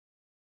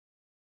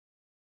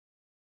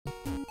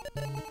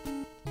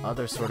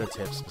other sort of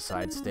tips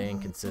besides staying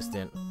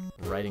consistent,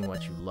 writing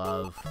what you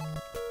love,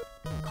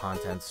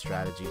 content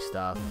strategy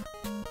stuff.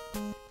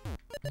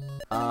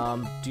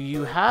 Do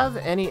you have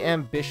any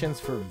ambitions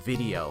for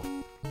video?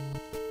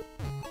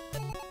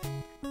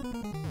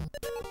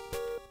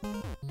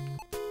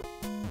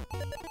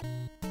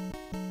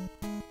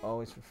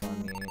 Always for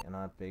fun, me, and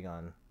not big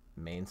on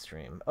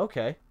mainstream.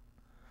 Okay.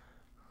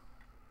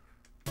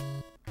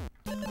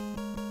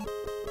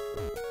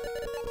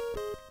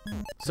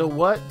 So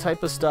what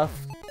type of stuff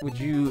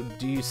do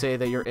you say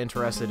that you're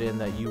interested in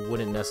that you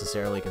wouldn't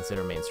necessarily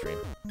consider mainstream?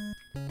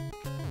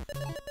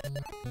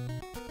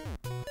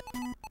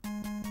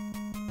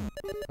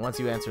 Once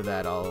you answer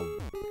that, I'll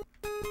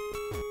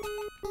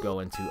go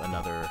into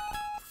another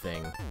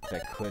thing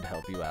that could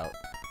help you out.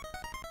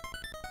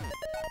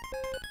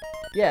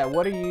 Yeah,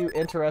 what are you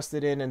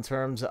interested in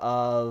terms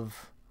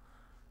of...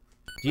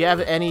 Do you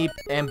have any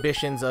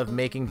ambitions of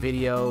making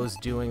videos,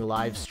 doing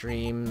live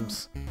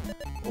streams,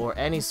 or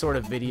any sort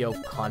of video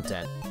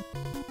content?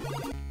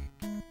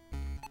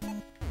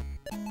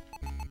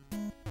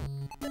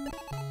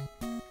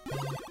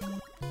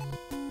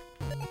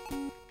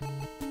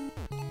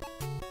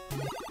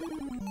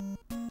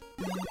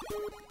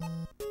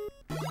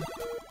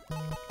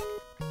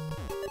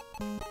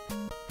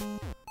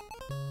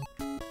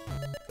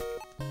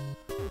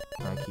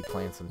 I'll keep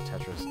playing some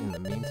Tetris in the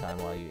meantime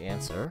while you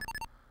answer.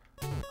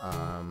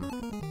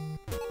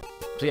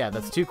 So yeah,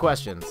 that's 2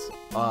 questions.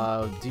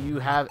 Do you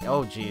have...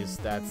 Oh, geez,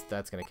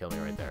 that's gonna kill me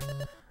right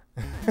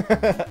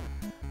there.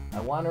 I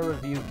want to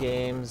review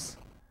games,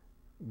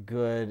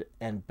 good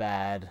and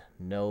bad,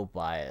 no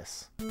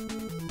bias.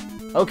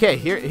 Okay,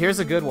 here's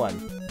a good one.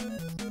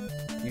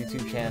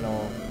 YouTube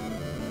channel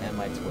and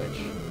my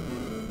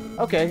Twitch.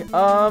 Okay,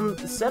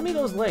 send me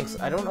those links.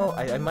 I don't know,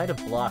 I might have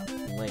blocked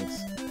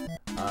links.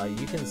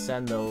 You can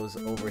send those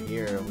over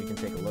here and we can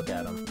take a look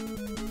at them.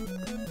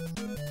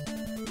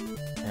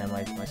 And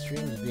my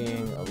stream's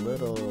being a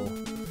little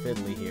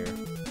fiddly here.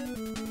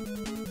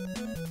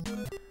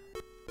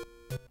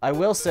 I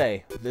will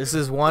say, this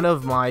is one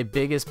of my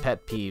biggest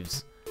pet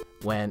peeves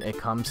when it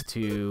comes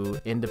to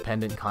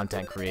independent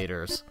content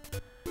creators.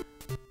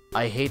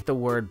 I hate the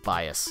word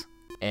bias.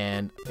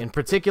 And in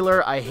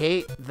particular, I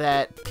hate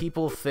that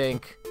people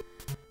think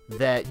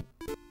that,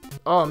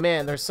 oh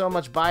man, there's so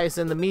much bias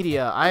in the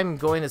media, I'm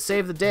going to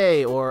save the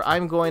day, or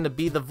I'm going to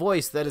be the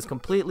voice that is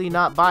completely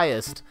not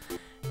biased.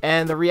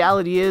 And the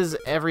reality is,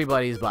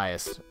 everybody's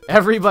biased.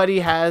 Everybody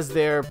has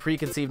their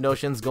preconceived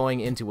notions going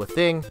into a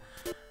thing.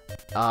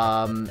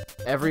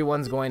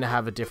 Everyone's going to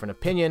have a different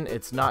opinion.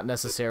 It's not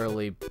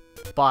necessarily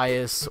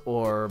bias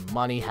or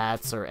money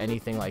hats or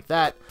anything like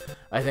that.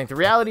 I think the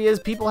reality is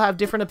people have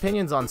different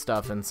opinions on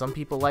stuff, and some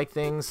people like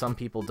things, some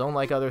people don't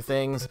like other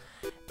things.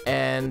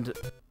 And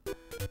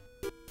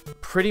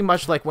pretty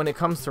much like when it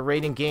comes to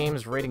rating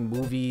games, rating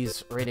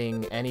movies,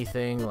 rating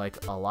anything,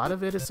 like a lot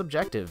of it is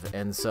subjective.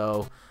 And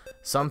so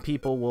some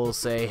people will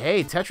say,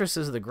 hey, Tetris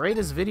is the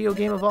greatest video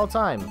game of all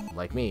time,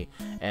 like me.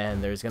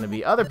 And there's going to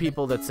be other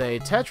people that say,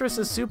 Tetris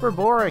is super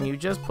boring, you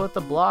just put the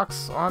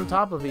blocks on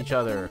top of each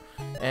other.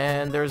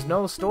 And there's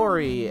no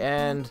story,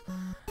 and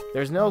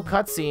there's no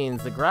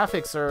cutscenes, the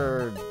graphics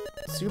are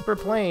super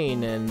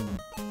plain, and...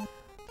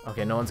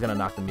 Okay, no one's going to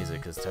knock the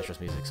music, because Tetris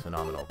music's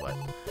phenomenal, but...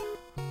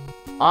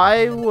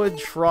 I would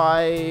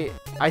try...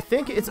 I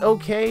think it's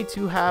okay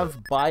to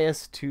have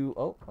bias to...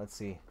 Oh, let's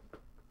see.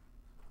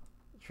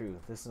 True.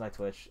 This is my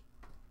Twitch.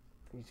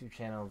 YouTube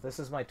channel. This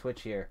is my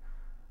Twitch here.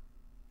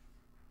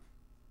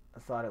 I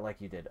thought it like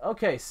you did.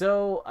 Okay,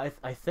 so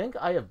I think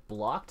I have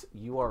blocked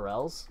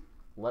URLs.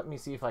 Let me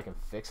see if I can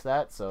fix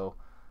that. So,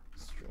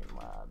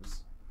 Streamlabs.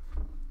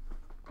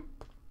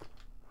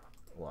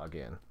 Log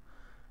in.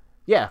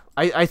 Yeah,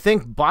 I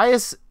think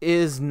bias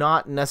is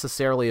not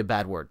necessarily a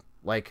bad word.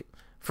 Like,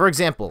 for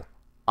example,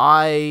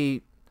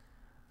 I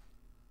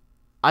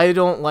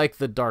don't like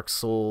the Dark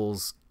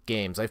Souls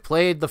games. I've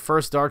played the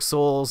first Dark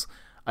Souls.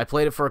 I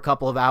played it for a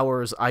couple of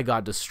hours. I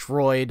got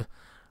destroyed.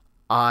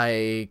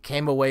 I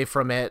came away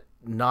from it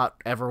not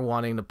ever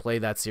wanting to play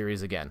that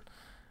series again.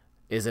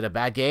 Is it a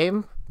bad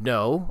game?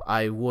 No,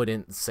 I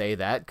wouldn't say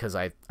that, because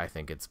I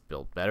think it's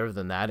built better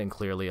than that, and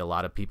clearly a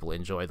lot of people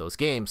enjoy those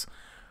games.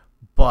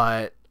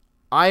 But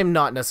I'm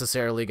not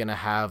necessarily going to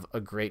have a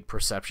great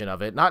perception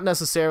of it. Not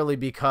necessarily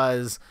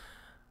because...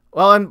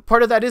 Well, and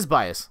part of that is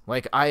bias.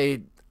 Like,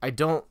 I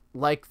don't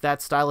like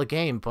that style of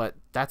game, but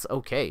that's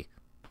okay.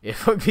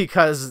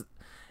 Because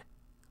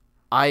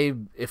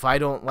if I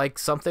don't like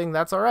something,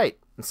 that's alright.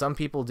 And some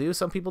people do,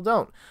 some people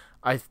don't.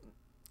 I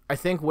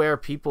think where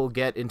people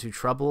get into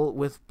trouble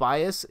with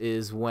bias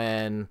is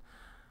when...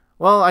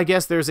 Well, I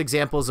guess there's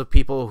examples of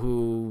people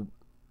who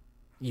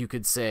you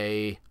could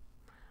say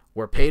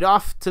were paid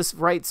off to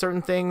write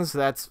certain things.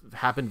 That's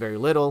happened very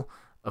little.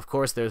 Of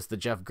course, there's the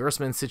Jeff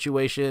Gerstmann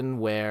situation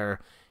where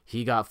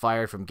he got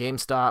fired from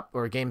GameStop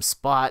or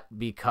GameSpot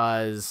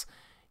because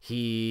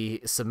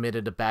he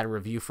submitted a bad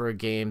review for a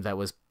game that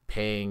was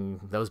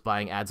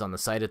buying ads on the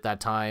site at that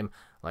time.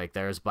 Like,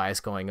 there's bias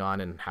going on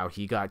and how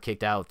he got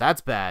kicked out.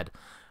 That's bad.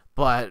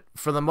 But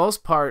for the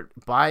most part,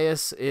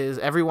 bias is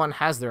everyone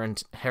has their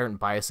inherent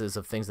biases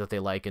of things that they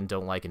like and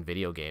don't like in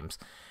video games.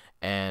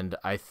 And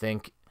I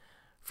think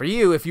for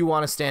you, if you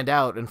want to stand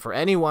out, and for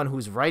anyone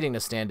who's writing to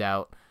stand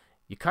out,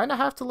 you kind of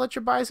have to let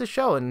your biases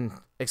show and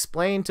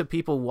explain to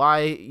people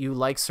why you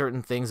like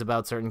certain things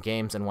about certain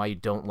games and why you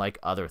don't like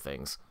other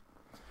things.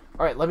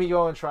 All right, let me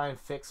go and try and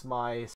fix my